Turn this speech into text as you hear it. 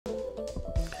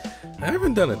I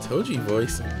haven't done a Toji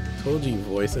voice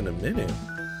in a minute.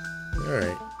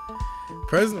 Alright.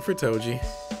 Present for Toji.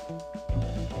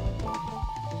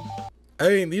 I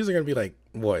mean, these are gonna be like,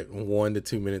 what, 1 to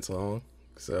 2 minutes long?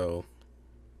 So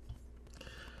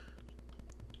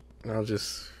I'll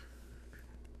just,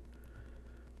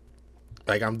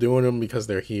 like, I'm doing them because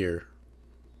they're here.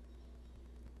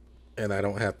 And I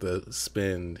don't have to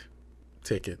spend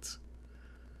tickets.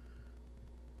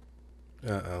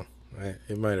 Uh-oh.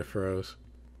 It might have froze.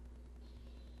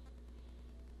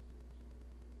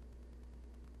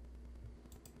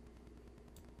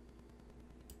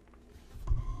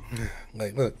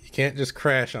 Like, look, you can't just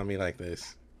crash on me like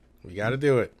this. We gotta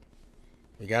do it.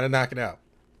 We gotta knock it out.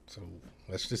 So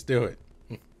let's just do it.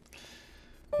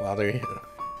 While they're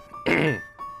here.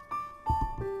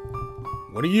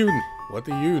 What do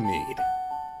you need?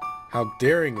 How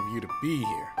daring of you to be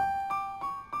here.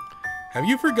 Have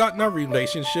you forgotten our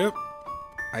relationship?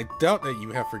 I doubt that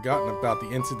you have forgotten about the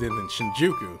incident in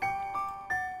Shinjuku.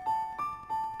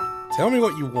 Tell me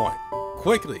what you want.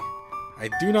 Quickly. I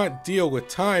do not deal with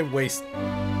time waste.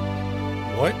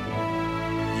 What?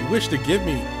 You wish to give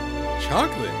me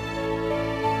chocolate?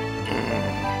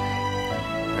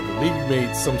 I believe you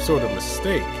made some sort of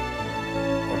mistake.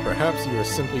 Or perhaps you are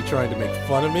simply trying to make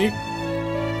fun of me?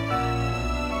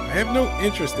 I have no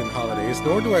interest in holidays,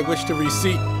 nor do I wish to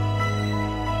receive.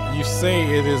 You say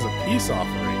it is a peace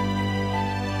offering.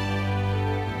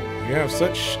 You have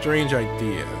such strange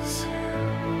ideas.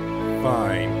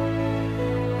 Fine.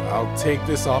 I'll take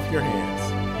this off your hands.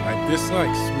 I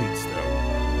dislike sweets, though.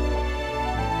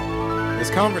 This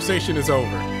conversation is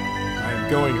over. I am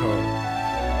going home.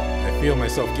 I feel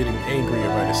myself getting angrier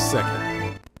by the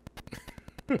second.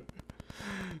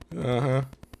 Uh-huh.